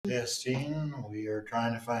Testing. We are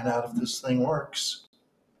trying to find out if this thing works.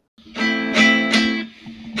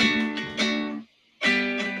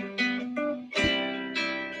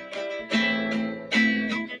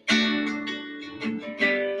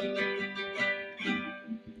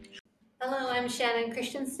 Hello, I'm Shannon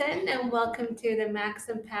Christensen, and welcome to the Max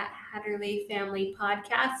and Pat Haderlie Family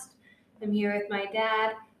Podcast. I'm here with my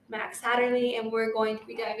dad, Max Haderlie, and we're going to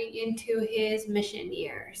be diving into his mission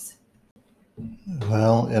years.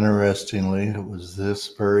 Well, interestingly, it was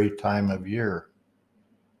this very time of year.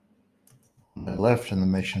 I left in the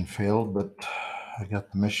mission field, but I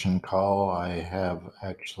got the mission call. I have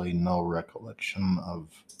actually no recollection of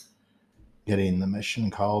getting the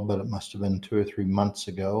mission call, but it must have been 2 or 3 months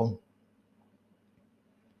ago.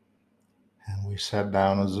 And we sat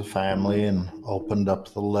down as a family and opened up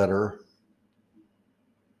the letter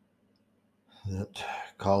that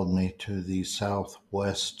called me to the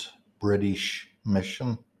Southwest British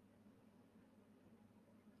Mission.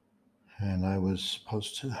 And I was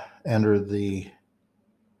supposed to enter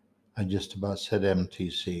I just about said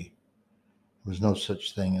MTC. There was no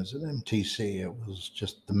such thing as an MTC. It was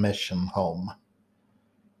just the mission home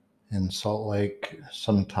in Salt Lake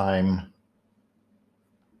sometime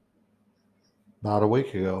about a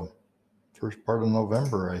week ago, first part of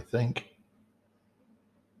November, I think.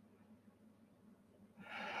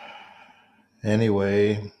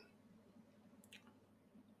 Anyway,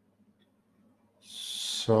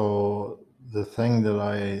 so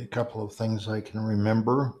a couple of things I can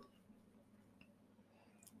remember.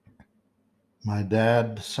 My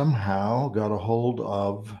dad somehow got a hold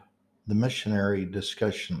of the missionary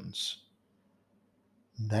discussions.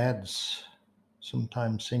 Dads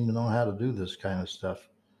sometimes seem to know how to do this kind of stuff.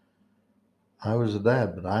 I was a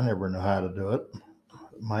dad, but I never knew how to do it.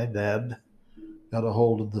 My dad got a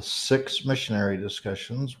hold of the 6 missionary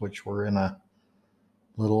discussions, which were in a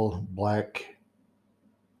little black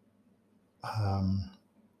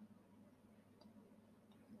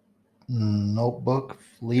notebook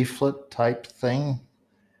leaflet type thing.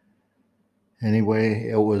 Anyway,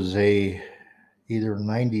 it was either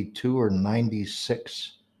 92 or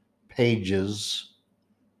 96 pages,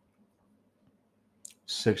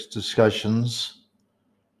 6 discussions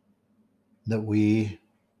that we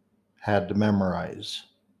had to memorize.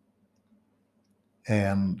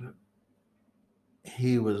 And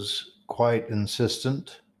he was quite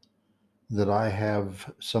insistent that I have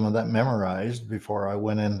some of that memorized before I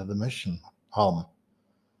went into the mission home.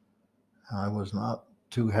 I was not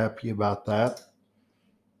too happy about that,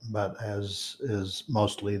 but as is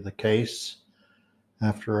mostly the case,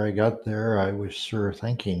 after I got there, I was sure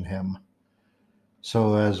thanking him.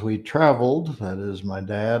 So as we traveled, that is my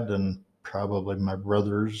dad and probably my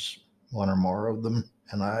brothers, one or more of them,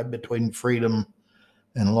 and I, between Freedom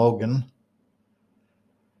and Logan,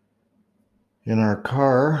 in our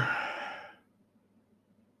car,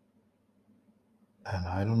 and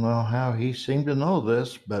I don't know how he seemed to know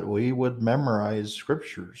this, but we would memorize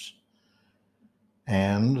scriptures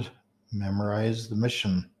and memorize the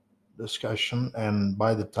mission discussion. And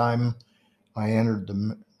by the time I entered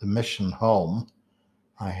the mission home,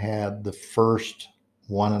 I had the first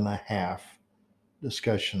 1.5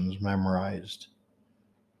 discussions memorized,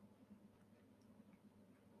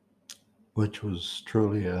 which was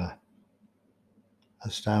truly a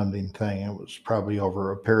astounding thing. It was probably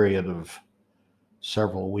over a period of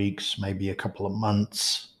several weeks, maybe a couple of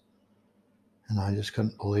months, and I just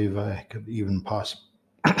couldn't believe I could even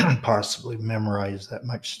possibly memorize that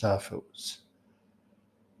much stuff. It was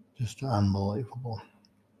just unbelievable.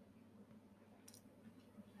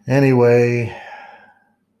 Anyway,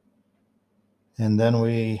 and then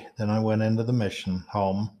I went into the mission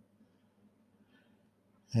home,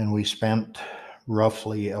 and we spent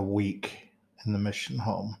roughly a week in the mission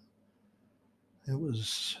home. It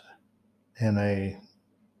was in a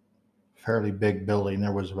fairly big building.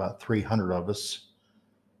 There was about 300 of us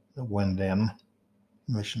that went in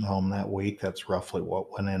mission home that week. That's roughly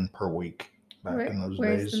what went in per week back in those days.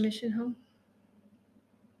 Where's the mission home?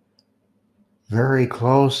 Very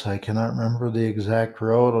close. I cannot remember the exact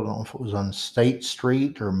road. I don't know if it was on State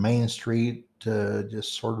Street or Main Street,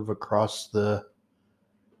 just sort of across the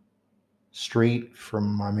street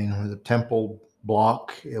from, the Temple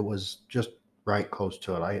block. It was just right close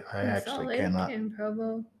to it. I actually cannot. In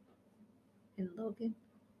Provo, in Logan.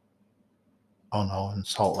 Oh no, in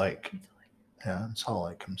Salt Lake. Yeah, in Salt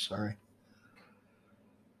Lake. I'm sorry.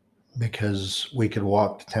 Because we could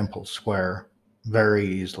walk to Temple Square very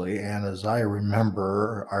easily. And as I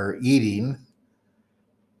remember our eating,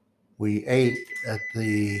 we ate at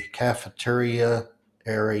the cafeteria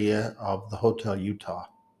area of the Hotel Utah.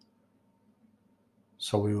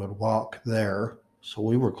 So we would walk there. So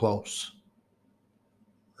we were close,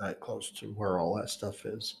 right close to where all that stuff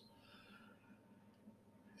is.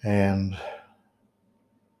 And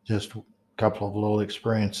just a couple of little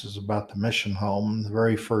experiences about the mission home. The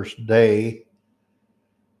very first day,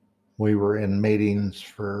 we were in meetings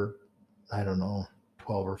for, I don't know,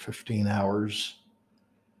 12 or 15 hours.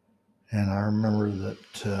 And I remember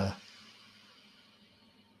that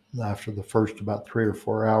after the first about 3 or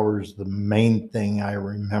 4 hours, the main thing I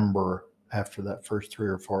remember after that first 3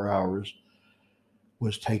 or 4 hours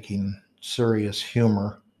was taking serious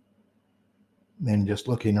humor and just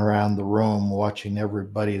looking around the room, watching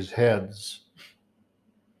everybody's heads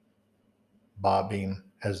bobbing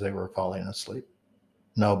as they were falling asleep.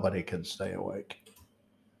 Nobody could stay awake.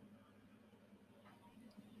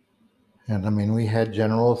 And I mean, we had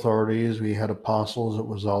general authorities, we had apostles, it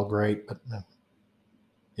was all great, but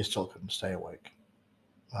you still couldn't stay awake.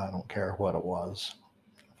 I don't care what it was.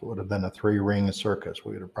 If it would have been a 3-ring circus,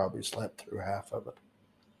 we would have probably slept through half of it.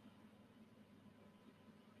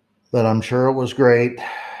 But I'm sure it was great.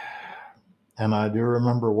 And I do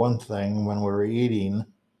remember one thing when we were eating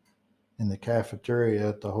in the cafeteria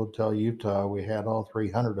at the Hotel Utah, we had all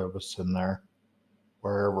 300 of us in there,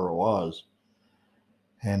 wherever it was.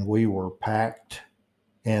 And we were packed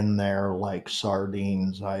in there like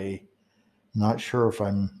sardines. I'm not sure if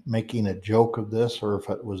I'm making a joke of this or if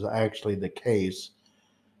it was actually the case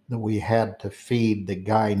that we had to feed the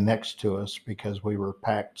guy next to us because we were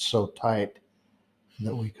packed so tight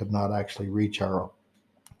that we could not actually reach our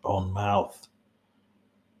own mouth.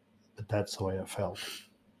 But that's the way it felt.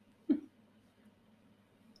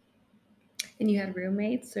 And you had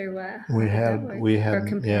roommates or what? We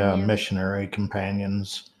had missionary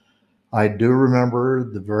companions. I do remember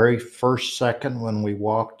the very first second when we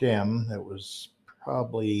walked in. It was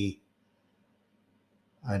probably,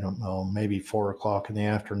 I don't know, maybe 4 o'clock in the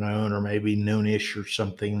afternoon or maybe noonish or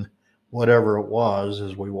something. Whatever it was,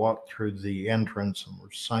 as we walked through the entrance and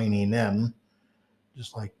were signing in,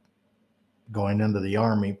 just like going into the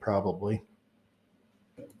army probably,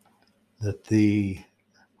 that the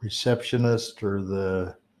receptionist or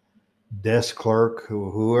the desk clerk,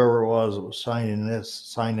 whoever it was that was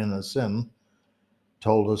signing us in,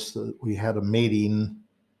 told us that we had a meeting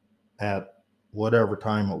at whatever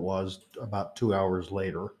time it was, about 2 hours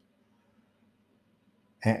later,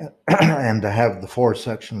 and to have the 4th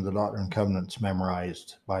section of the Doctrine and Covenants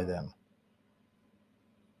memorized by then.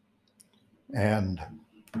 And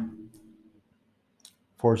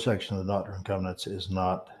 4th section of the Doctrine and Covenants is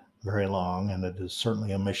not very long, and it is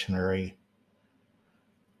certainly a missionary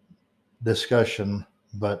discussion,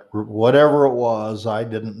 but whatever it was, I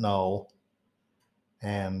didn't know,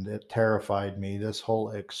 and it terrified me. This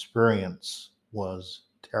whole experience was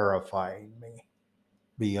terrifying me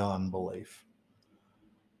beyond belief.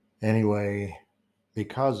 Anyway,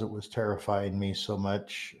 because it was terrifying me so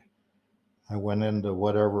much, I went into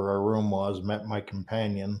whatever our room was, met my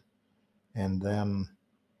companion, and then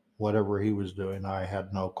whatever he was doing, I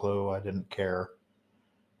had no clue. I didn't care.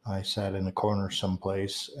 I sat in a corner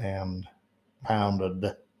someplace and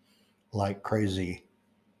pounded like crazy.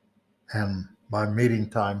 And by meeting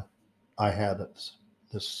time, I had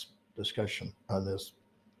this discussion, this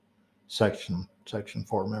section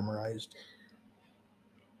 4 memorized,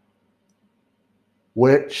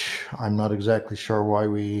 which I'm not exactly sure why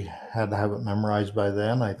we had to have it memorized by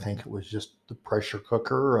then. I think it was just the pressure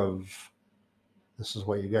cooker of, this is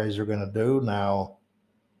what you guys are going to do now.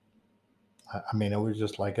 I mean, it was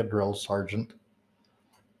just like a drill sergeant.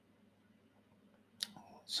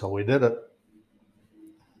 So we did it.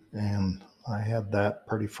 And I had that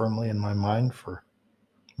pretty firmly in my mind for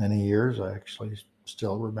many years. I actually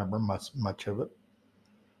still remember much of it.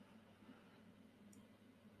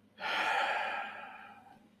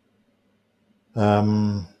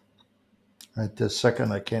 Right this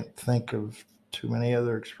second, I can't think of too many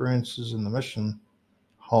other experiences in the mission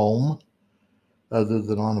home, other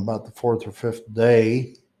than on about the 4th or 5th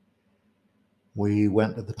day, we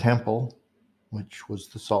went to the temple, which was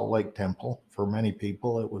the Salt Lake Temple. For many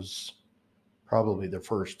people, it was probably their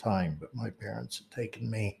first time, but my parents had taken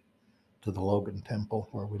me to the Logan Temple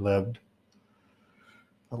where we lived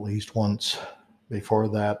at least once before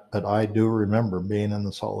that. But I do remember being in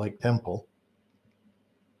the Salt Lake Temple.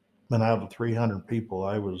 And out of 300 people,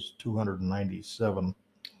 I was 297.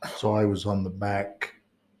 So I was on the back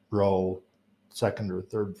row, 2nd or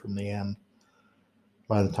 3rd from the end.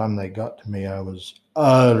 By the time they got to me, I was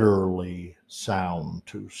utterly sound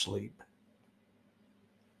to sleep.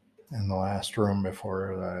 In the last room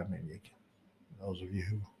before that, I mean, those of you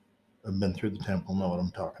who have been through the temple know what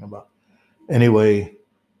I'm talking about. Anyway,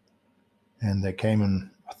 And they came and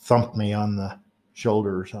thumped me on the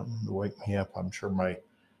shoulder or something to wake me up. I'm sure my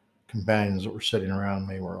companions that were sitting around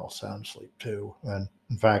me were all sound asleep too. And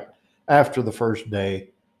in fact, after the first day,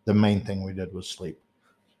 the main thing we did was sleep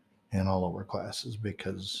in all of our classes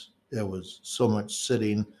because it was so much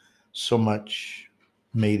sitting, so much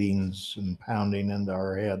meetings and pounding into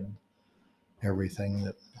our head, everything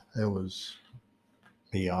that it was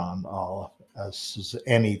beyond all of us as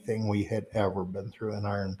anything we had ever been through in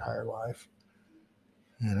our entire life.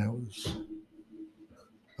 And it was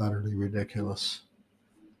utterly ridiculous.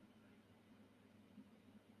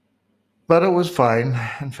 But it was fine.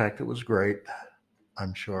 In fact, it was great,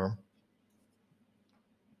 I'm sure.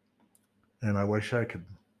 And I wish I could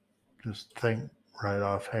just think right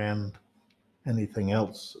offhand anything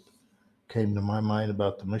else that came to my mind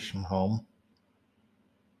about the mission home.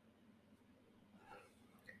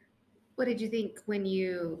 What did you think when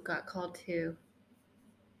you got called to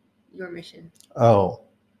your mission? Oh,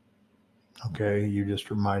 okay. You just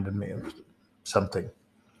reminded me of something.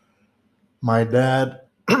 My dad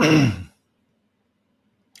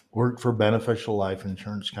worked for Beneficial Life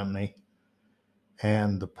Insurance Company,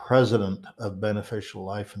 and the president of Beneficial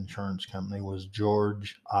Life Insurance Company was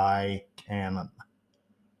George I. Cannon.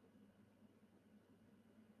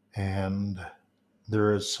 And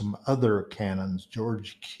there is some other Cannons,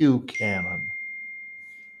 George Q. Cannon,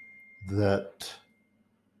 that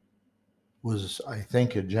was, I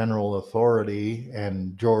think, a general authority,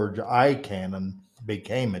 and George I. Cannon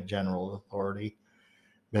became a general authority.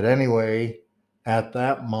 But anyway, at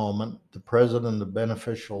that moment, the president of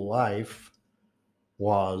Beneficial Life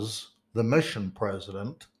was the mission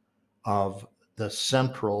president of the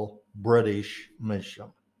Central British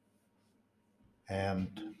Mission.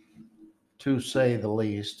 And to say the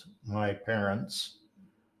least, my parents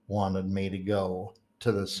wanted me to go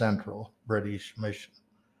to the Central British Mission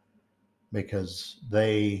because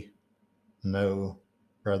they knew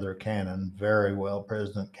Brother Cannon very well,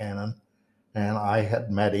 President Cannon, and I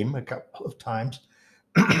had met him a couple of times.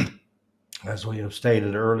 As we have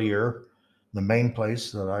stated earlier, the main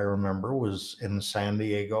place that I remember was in San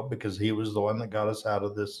Diego because he was the one that got us out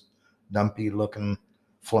of this dumpy looking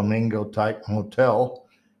flamingo type motel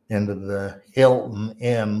into the Hilton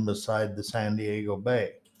Inn beside the San Diego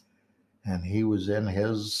Bay. And he was in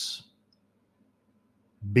his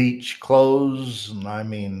beach clothes. And I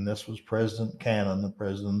mean, this was President Cannon, the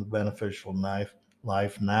president of Beneficial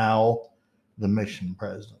Life, now the mission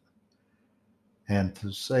president. And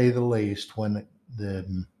to say the least, when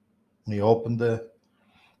we opened the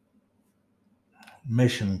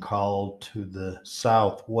mission call to the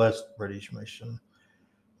Southwest British Mission,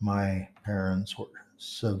 my parents were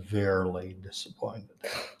severely disappointed.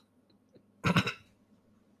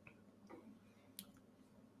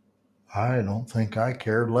 I don't think I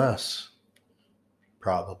cared less,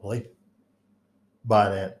 probably,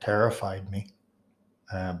 but it terrified me.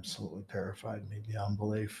 Absolutely terrified me beyond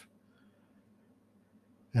belief.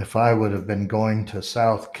 If I would have been going to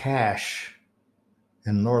South Cache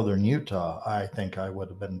in northern Utah, I think I would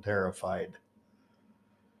have been terrified.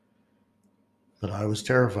 But I was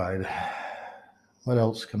terrified. What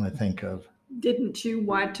else can I think of? Didn't you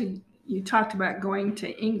want to? You talked about going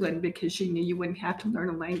to England because you knew you wouldn't have to learn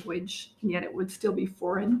a language, and yet it would still be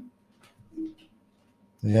foreign.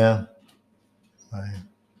 Yeah,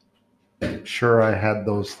 I'm sure I had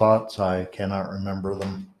those thoughts. I cannot remember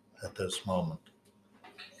them at this moment.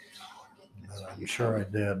 But I'm sure I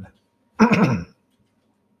did.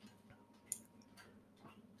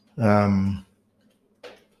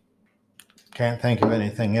 Can't think of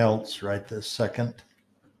anything else right this second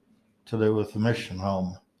to do with the mission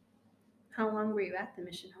home. How long were you at the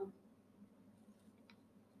mission home?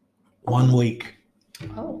 1 week.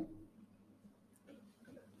 Oh.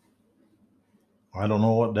 I don't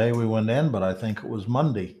know what day we went in, but I think it was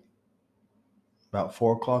Monday, about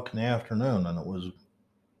 4:00 in the afternoon, and it was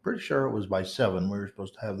pretty sure it was by 7. We were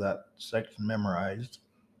supposed to have that section memorized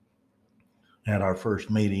at our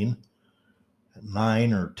first meeting. At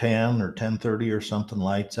 9 or 10 or 10:30 or something,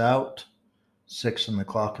 lights out.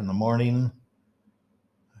 6:00 in the morning,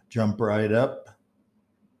 jump right up.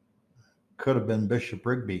 Could have been Bishop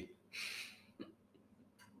Rigby.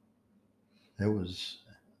 It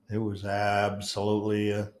was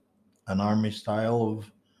absolutely an army style of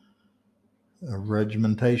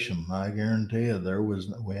regimentation. I guarantee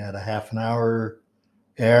you, we had a half an hour.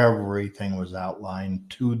 Everything was outlined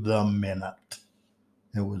to the minute.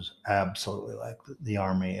 It was absolutely like the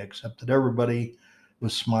army, except that everybody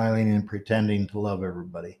was smiling and pretending to love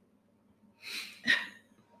everybody.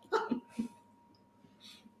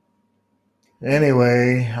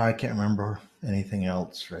 Anyway, I can't remember anything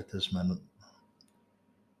else right this minute.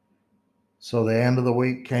 So the end of the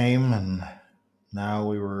week came, and now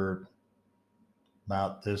we were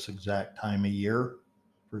about this exact time of year,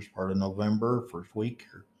 first part of November, first week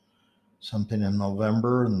or something in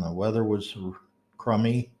November, and the weather was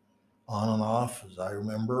crummy on and off, as I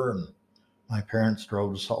remember. And my parents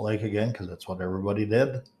drove to Salt Lake again because that's what everybody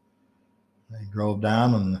did. They drove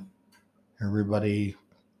down, and everybody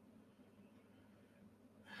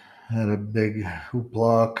had a big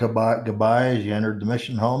hoopla goodbye as you entered the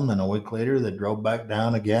mission home. Then a week later, they drove back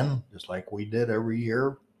down again, just like we did every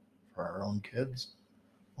year for our own kids,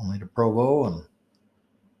 only to Provo, and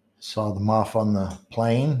saw them off on the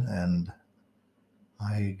plane. And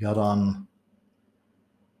I got on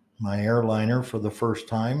my airliner for the first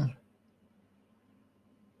time.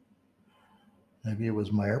 Maybe it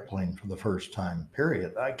was my airplane for the first time,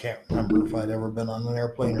 period. I can't remember if I'd ever been on an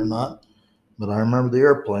airplane or not, but I remember the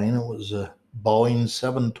airplane. It was a Boeing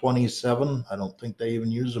 727. I don't think they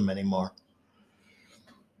even use them anymore.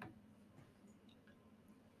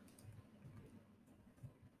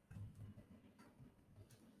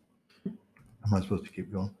 Am I supposed to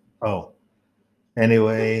keep going? Oh,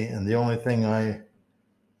 anyway, and the only thing I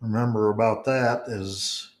remember about that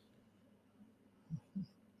is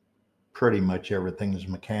pretty much everything's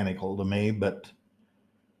mechanical to me, but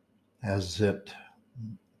as it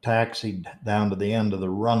taxied down to the end of the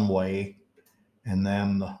runway, and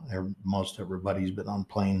then most everybody's been on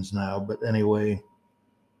planes now, but anyway,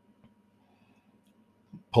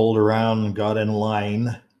 pulled around and got in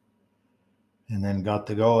line, and then got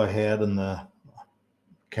the go ahead, and the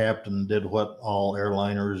captain did what all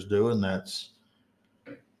airliners do, and that's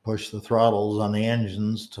push the throttles on the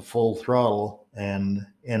engines to full throttle. And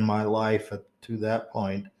in my life to that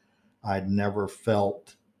point, I'd never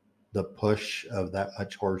felt the push of that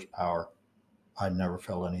much horsepower. I'd never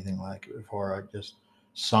felt anything like it before. I just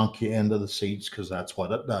sunk you into the seats because that's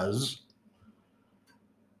what it does.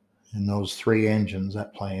 And those three engines,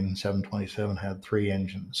 that plane 727 had three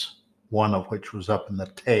engines, one of which was up in the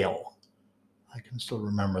tail. I can still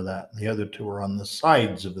remember that. The other two were on the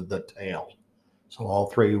sides of the tail. So all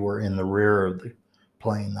three were in the rear of the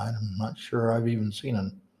plane. I'm not sure I've even seen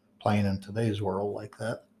a plane in today's world like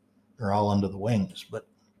that. They're all under the wings,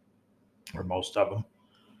 or most of them.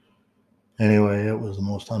 Anyway, it was the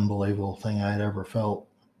most unbelievable thing I'd ever felt.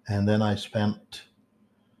 And then I spent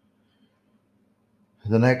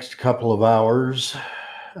the next couple of hours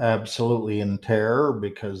absolutely in terror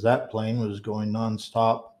because that plane was going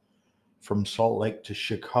nonstop from Salt Lake to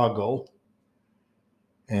Chicago.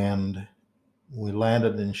 And we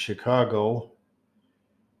landed in Chicago,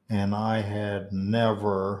 and I had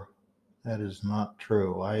never, that is not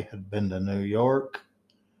true. I had been to New York.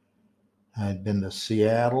 I had been to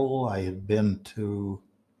Seattle. I had been to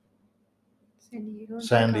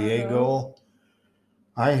San Diego.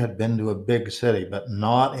 I had been to a big city, but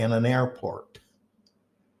not in an airport.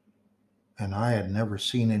 And I had never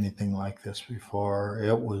seen anything like this before.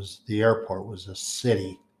 The airport was a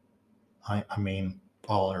city. I mean,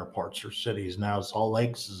 all airports are cities now. Salt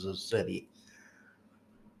Lake is a city.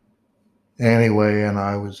 Anyway, and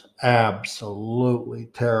I was absolutely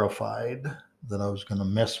terrified that I was going to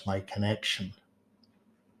miss my connection.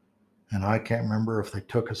 And I can't remember if they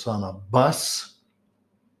took us on a bus.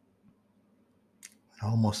 It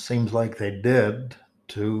almost seems like they did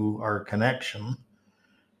to our connection.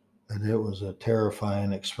 But it was a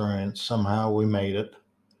terrifying experience. Somehow we made it.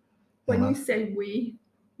 When you say we,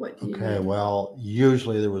 what do you Okay, mean? well,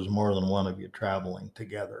 usually there was more than one of you traveling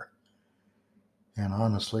together. And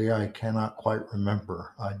honestly, I cannot quite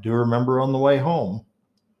remember. I do remember on the way home,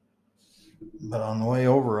 but on the way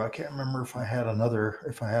over, I can't remember if I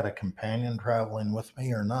had a companion traveling with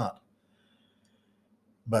me or not.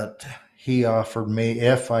 But he offered me,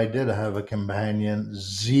 if I did have a companion,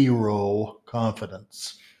 zero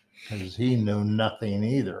confidence because he knew nothing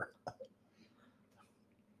either.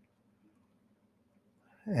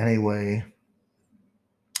 Anyway,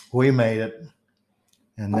 we made it.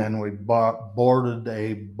 And then we boarded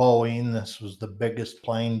a Boeing. This was the biggest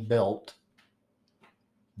plane built,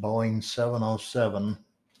 Boeing 707,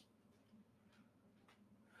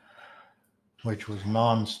 which was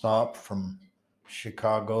nonstop from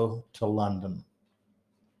Chicago to London.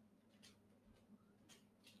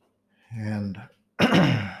 And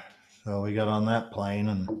so we got on that plane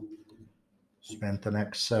and spent the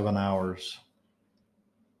next 7 hours,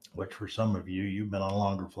 which for some of you, you've been on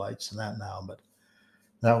longer flights than that now, but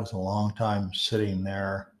that was a long time sitting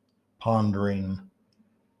there pondering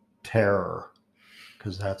terror,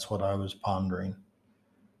 because that's what I was pondering,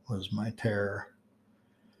 was my terror.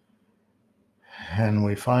 And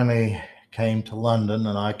we finally came to London,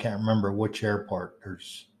 and I can't remember which airport.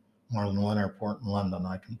 There's more than one airport in London,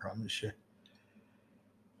 I can promise you.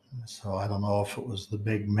 So I don't know if it was the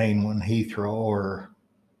big main one, Heathrow, or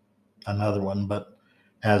another one, but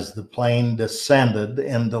as the plane descended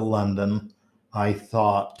into London, I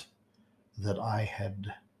thought that I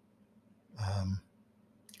had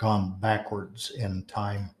gone backwards in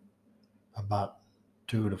time about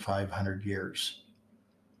 200 to 500 years,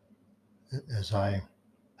 as I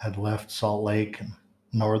had left Salt Lake and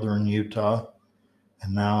northern Utah,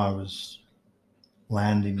 and now I was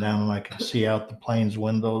landing down and I could see out the plane's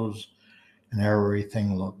windows, and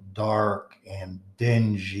everything looked dark and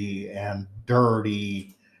dingy and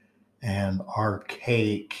dirty and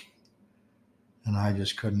archaic, and I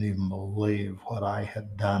just couldn't even believe what I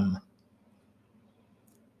had done.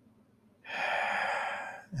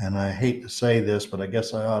 And I hate to say this, but I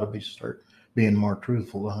guess I ought to start being more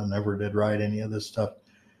truthful. I never did write any of this stuff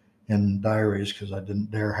in diaries because I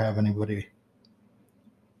didn't dare have anybody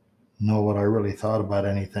know what I really thought about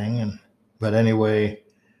anything. But anyway,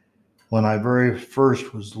 when I very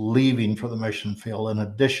first was leaving for the mission field, in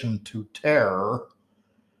addition to terror,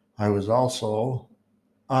 I was also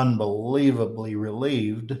unbelievably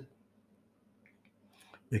relieved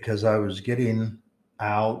because I was getting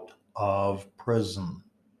out of prison.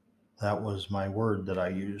 That was my word that I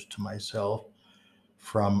used to myself,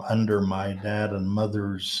 from under my dad and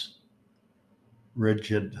mother's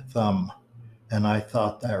rigid thumb. And I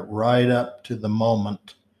thought that right up to the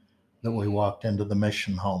moment that we walked into the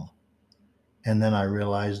mission home. And then I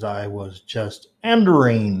realized I was just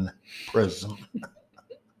entering prison.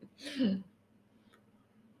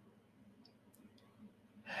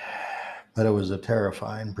 But it was a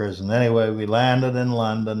terrifying prison. Anyway, we landed in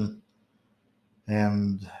London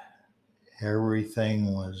and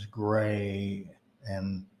everything was gray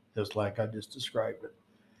and just like I just described it.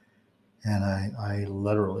 And I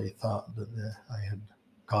literally thought that I had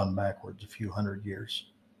gone backwards a few hundred years.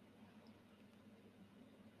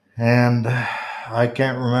 And I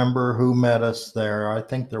can't remember who met us there. I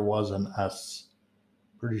think there was an us.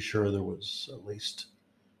 Pretty sure there was at least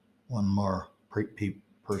one more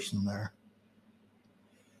person there.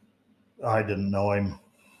 I didn't know him.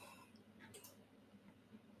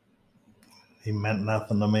 He meant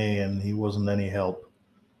nothing to me, and he wasn't any help.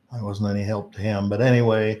 I wasn't any help to him. But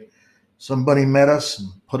anyway, somebody met us and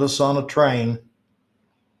put us on a train.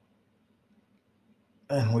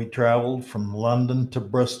 And we traveled from London to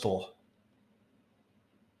Bristol.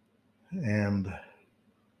 And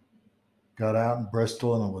got out in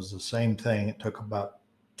Bristol, and it was the same thing. It took about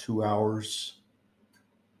 2 hours.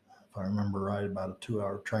 If I remember right, about a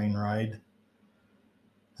 2-hour train ride.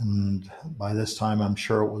 And by this time, I'm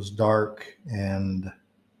sure it was dark. And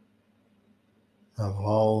of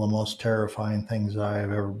all the most terrifying things I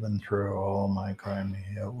have ever been through, oh my God,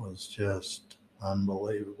 it was just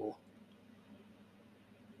unbelievable.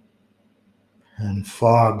 And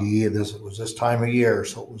foggy. It was this time of year,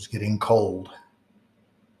 so it was getting cold.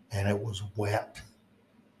 And it was wet,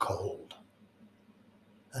 cold.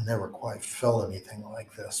 I never quite felt anything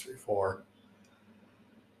like this before.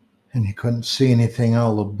 And you couldn't see anything,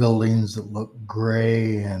 all the buildings that looked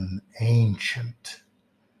gray and ancient.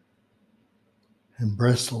 And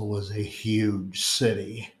Bristol was a huge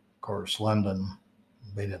city. Of course, London,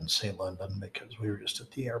 we didn't see London because we were just at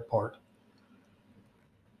the airport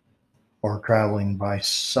or traveling by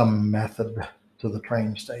some method to the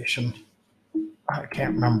train station. I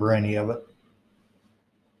can't remember any of it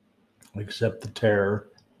except the terror.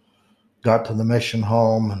 Got to the mission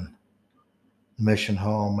home, and the mission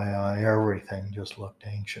home, everything just looked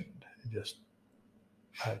ancient.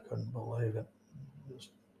 I couldn't believe it.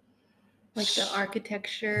 Like the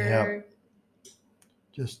architecture. Yep.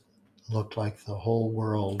 Just looked like the whole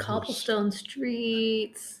world. Cobblestone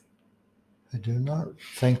streets. I do not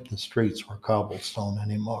think the streets were cobblestone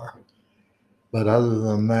anymore. But other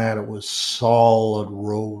than that, it was solid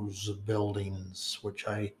rows of buildings, which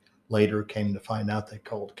I later came to find out they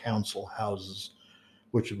called council houses,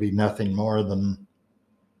 which would be nothing more than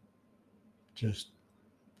just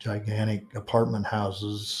gigantic apartment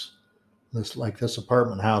houses. This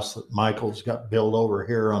apartment house that Michael's got built over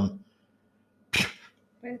here on By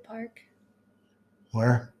the park.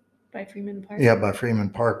 where? By Freeman Park. Yeah, by Freeman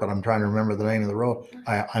Park, but I'm trying to remember the name of the road.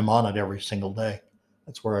 I'm on it every single day.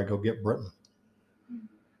 That's where I go get Britain.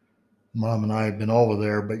 Mom and I have been over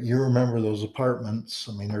there, but you remember those apartments.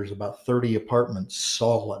 I mean, there's about 30 apartments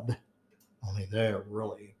solid, only they're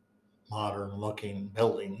really modern looking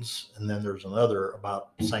buildings. And then there's another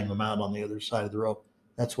about the same amount on the other side of the road.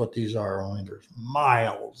 That's what these are, only there's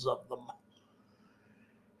miles of them.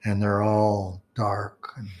 And they're all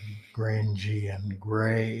dark and grungy and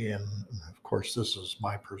gray. And of course, this is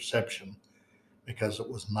my perception because it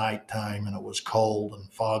was nighttime and it was cold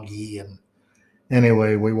and foggy. And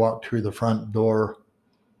anyway, we walked through the front door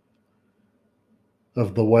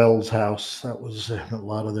of the Wells house. That was a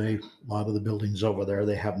lot of the buildings over there.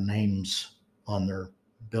 They have names on their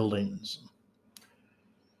buildings.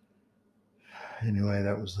 Anyway,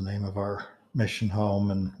 that was the name of our mission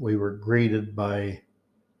home, and we were greeted by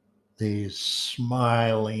these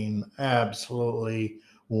smiling, absolutely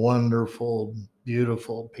wonderful,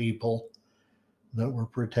 beautiful people that were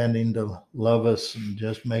pretending to love us and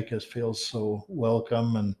just make us feel so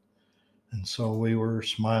welcome. And so we were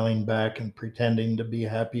smiling back and pretending to be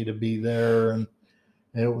happy to be there. And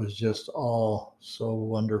it was just all so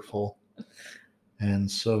wonderful and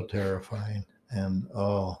so terrifying. And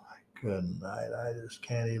oh my good night. I just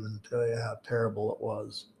can't even tell you how terrible it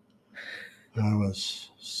was. I was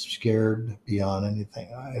scared beyond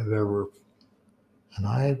anything I've ever, and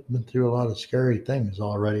I've been through a lot of scary things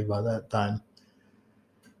already by that time.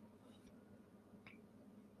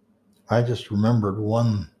 I just remembered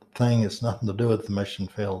one thing. It's nothing to do with the mission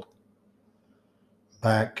field.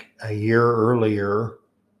 Back a year earlier,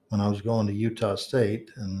 when I was going to Utah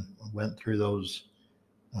State and went through those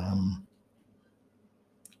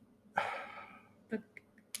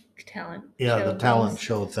the talent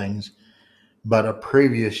show things. But a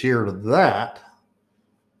previous year to that,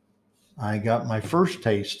 I got my first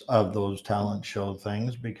taste of those talent show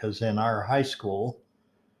things because in our high school,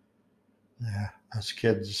 us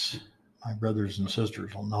kids, my brothers and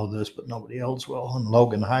sisters will know this, but nobody else will. In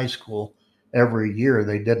Logan High School, every year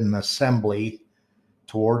they did an assembly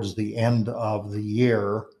towards the end of the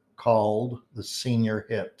year called the Senior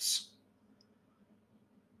Hits.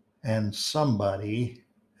 And somebody,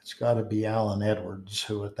 it's got to be Alan Edwards,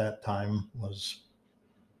 who at that time was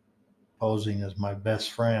posing as my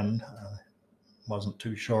best friend. Wasn't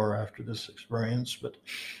too sure after this experience, but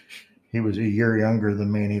he was a year younger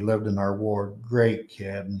than me and he lived in our ward. Great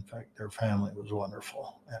kid. In fact, their family was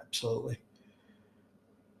wonderful. Absolutely.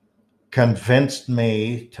 Convinced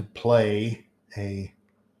me to play a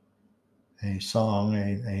song,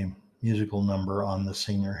 a musical number on the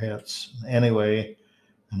Senior Hits. Anyway,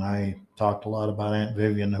 and I talked a lot about Aunt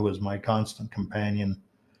Vivian, who was my constant companion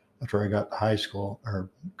after I got to high school or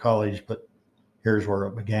college, but here's where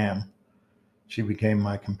it began. She became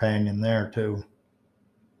my companion there too.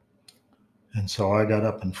 And so I got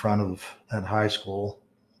up in front of that high school,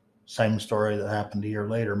 same story that happened a year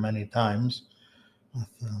later many times.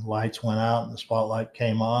 The lights went out and the spotlight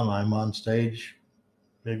came on. I'm on stage,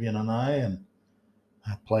 Vivian and I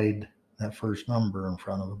played that first number in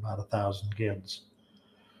front of about 1,000 kids.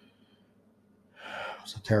 It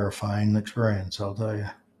was a terrifying experience, I'll tell you.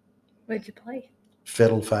 What'd you play?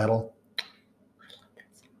 Fiddle Faddle.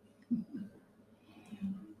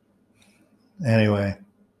 Anyway,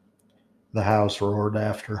 the house roared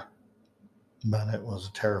after, but it was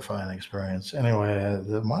a terrifying experience. Anyway,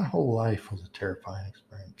 my whole life was a terrifying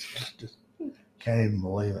experience. Just can't even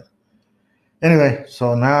believe it. Anyway,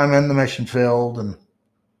 so now I'm in the mission field, and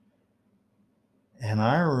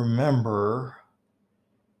I remember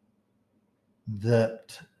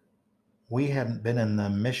that we hadn't been in the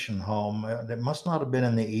mission home. It must not have been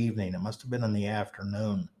in the evening. It must have been in the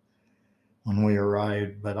afternoon when we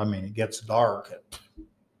arrived. But I mean, it gets dark at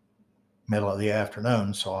middle of the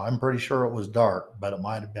afternoon, so I'm pretty sure it was dark, but it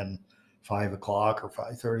might have been 5 o'clock or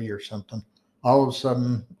 5:30 or something. All of a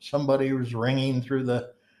sudden, somebody was yelling through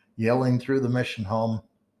the mission home.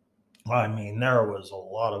 I mean, there was a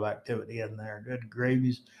lot of activity in there. Good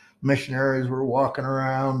gravies. Missionaries were walking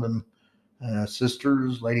around and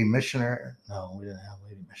sisters, lady missionary. No, we didn't have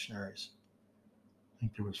lady missionaries. I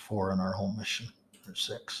think there was 4 in our home mission, or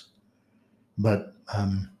 6. But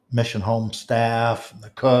mission home staff, the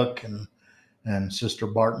cook, and Sister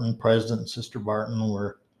Barton, President and Sister Barton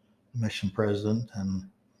were mission president and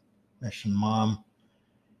mission mom.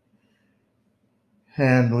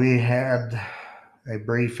 And we had a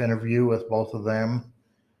brief interview with both of them.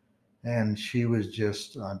 And she was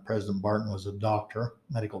just, President Barton was a doctor,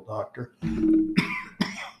 medical doctor.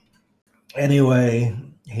 Anyway,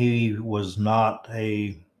 he was not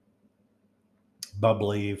a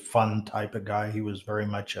bubbly, fun type of guy. He was very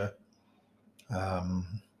much a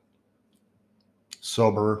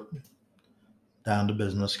sober, down to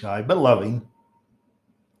business guy, but loving.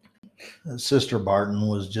 Sister Barton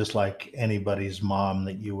was just like anybody's mom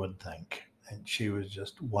that you would think. And she was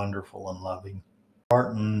just wonderful and loving.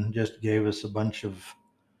 Barton just gave us a bunch of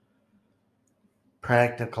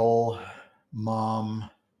practical mom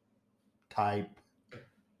type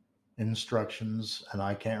instructions, and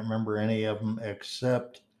I can't remember any of them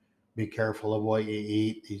except be careful of what you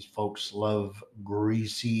eat. These folks love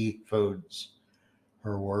greasy foods.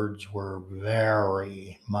 Her words were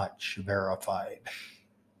very much verified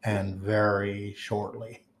and very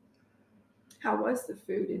shortly. How was the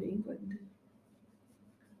food in England?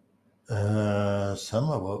 Some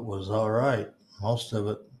of it was all right. Most of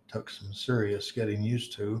it took some serious getting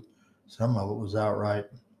used to. Some of it was outright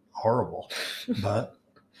horrible. But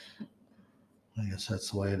I guess that's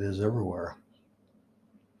the way it is everywhere.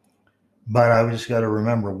 But I just got to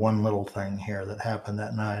remember one little thing here that happened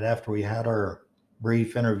that night. After we had our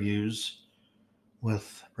brief interviews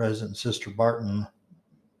with President and Sister Barton,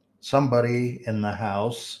 somebody in the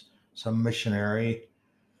house, some missionary,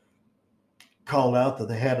 called out that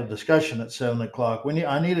they had a discussion at 7 o'clock.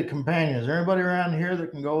 I need a companion. Is there anybody around here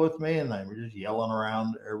that can go with me? And they were just yelling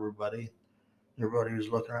around everybody. Everybody was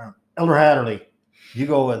looking around. Elder Haderlie, you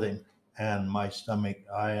go with him. And my stomach,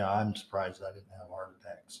 I'm surprised I didn't have heart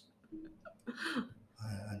attacks.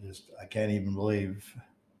 I can't even believe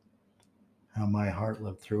how my heart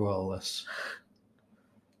lived through all this.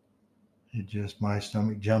 My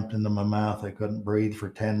stomach jumped into my mouth. I couldn't breathe for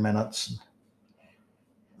 10 minutes.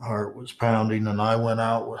 Heart was pounding, and I went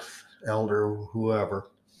out with Elder whoever.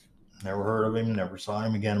 Never heard of him, never saw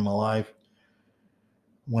him again in my life.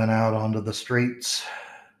 Went out onto the streets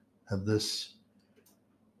of this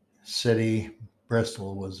city.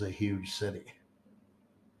 Bristol was a huge city.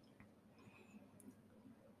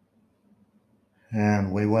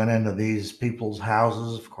 And we went into these people's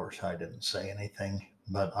houses. Of course, I didn't say anything,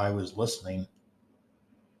 but I was listening.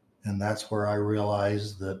 And that's where I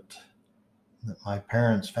realized that my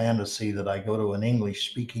parents' fantasy that I go to an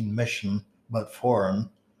English-speaking mission, but foreign,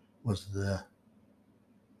 was the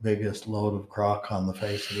biggest load of crock on the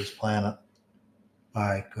face of this planet.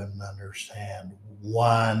 I couldn't understand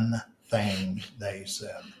one thing they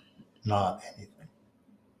said, not anything.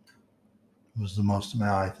 It was the most,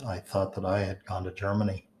 I thought that I had gone to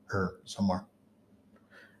Germany or somewhere.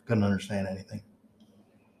 Couldn't understand anything.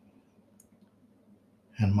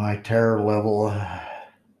 And my terror level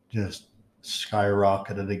just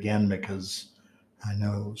skyrocketed again because I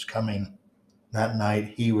knew it was coming. That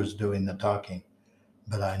night he was doing the talking,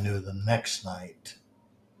 but I knew the next night,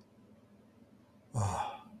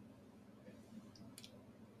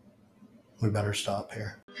 we better stop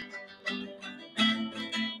here.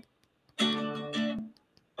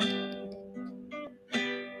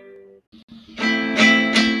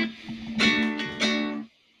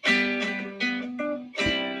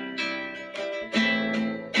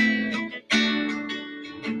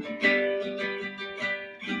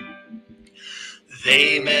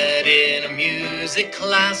 They met in a music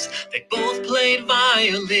class, they both played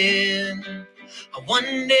violin.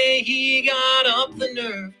 One day he got up the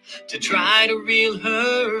nerve to try to reel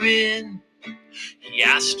her in. He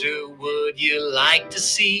asked her, would you like to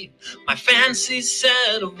see my fancy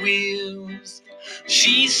set of wheels?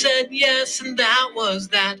 She said yes, and that was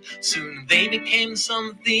that. Soon they became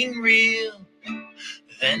something real.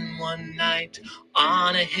 Then one night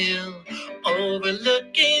on a hill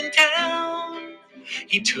overlooking town,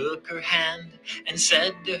 he took her hand and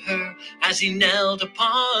said to her as he knelt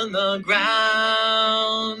upon the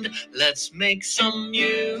ground, let's make some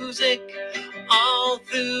music all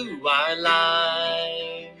through our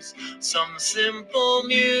lives. Some simple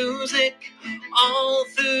music all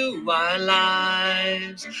through our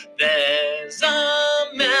lives. There's a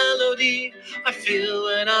melody I feel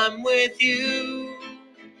when I'm with you.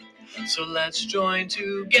 So let's join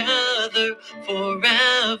together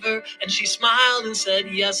forever. And she smiled and said,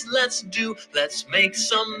 yes, let's make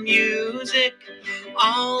some music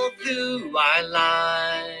all through our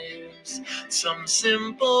lives. Some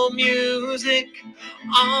simple music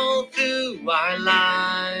all through our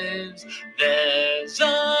lives. There's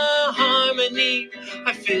a harmony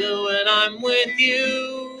I feel when I'm with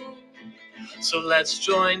you. So let's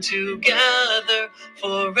join together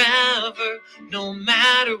forever, no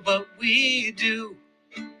matter what we do.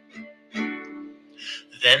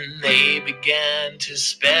 Then they began to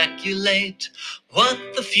speculate what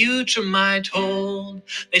the future might hold.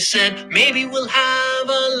 They said, maybe we'll have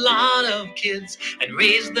a lot of kids and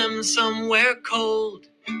raise them somewhere cold.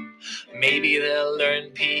 Maybe they'll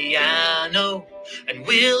learn piano and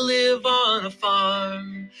we'll live on a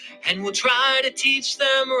farm. And we'll try to teach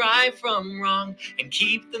them right from wrong and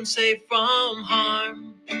keep them safe from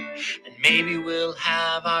harm. And maybe we'll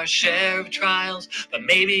have our share of trials, but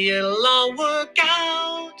maybe it'll all work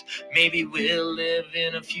out. Maybe we'll live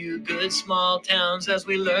in a few good small towns as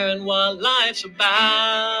we learn what life's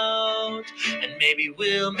about. And maybe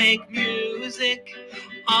we'll make music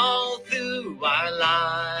all through our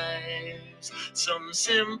lives. lives. Some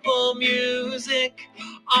simple music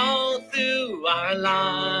all through our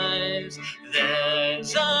lives.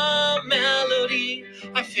 There's a melody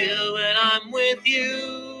I feel when I'm with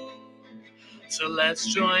you. So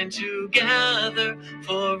let's join together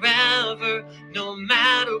forever, no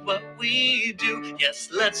matter what we do. Yes,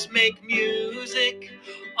 let's make music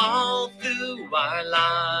all through our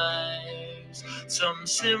lives. Some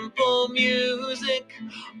simple music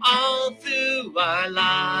all through our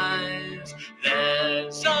lives.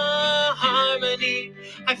 There's a harmony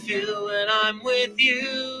I feel when I'm with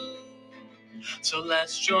you. So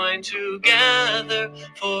let's join together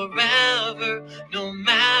forever, no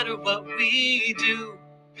matter what we do.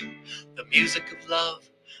 The music of love,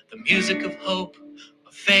 the music of hope,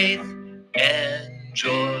 of faith and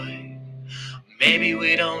joy. Maybe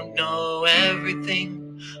we don't know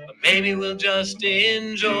everything, but maybe we'll just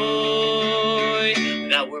enjoy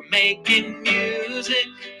that we're making music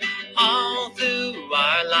all through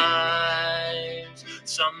our lives.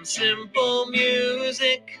 Some simple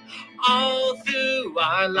music all through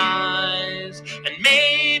our lives. And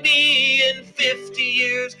maybe in 50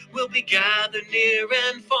 years we'll be gathered near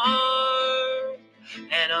and far,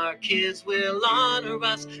 and our kids will honor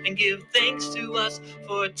us and give thanks to us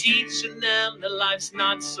for teaching them that life's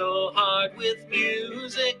not so hard, with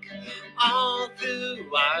music all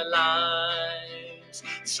through our lives.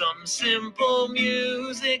 Some simple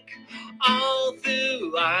music all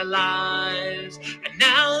through our lives. And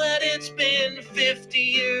now that it's been 50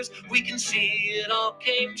 years, we can see it all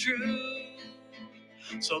came true.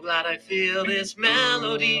 So glad I feel this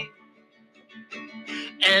melody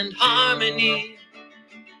and harmony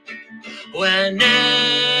whenever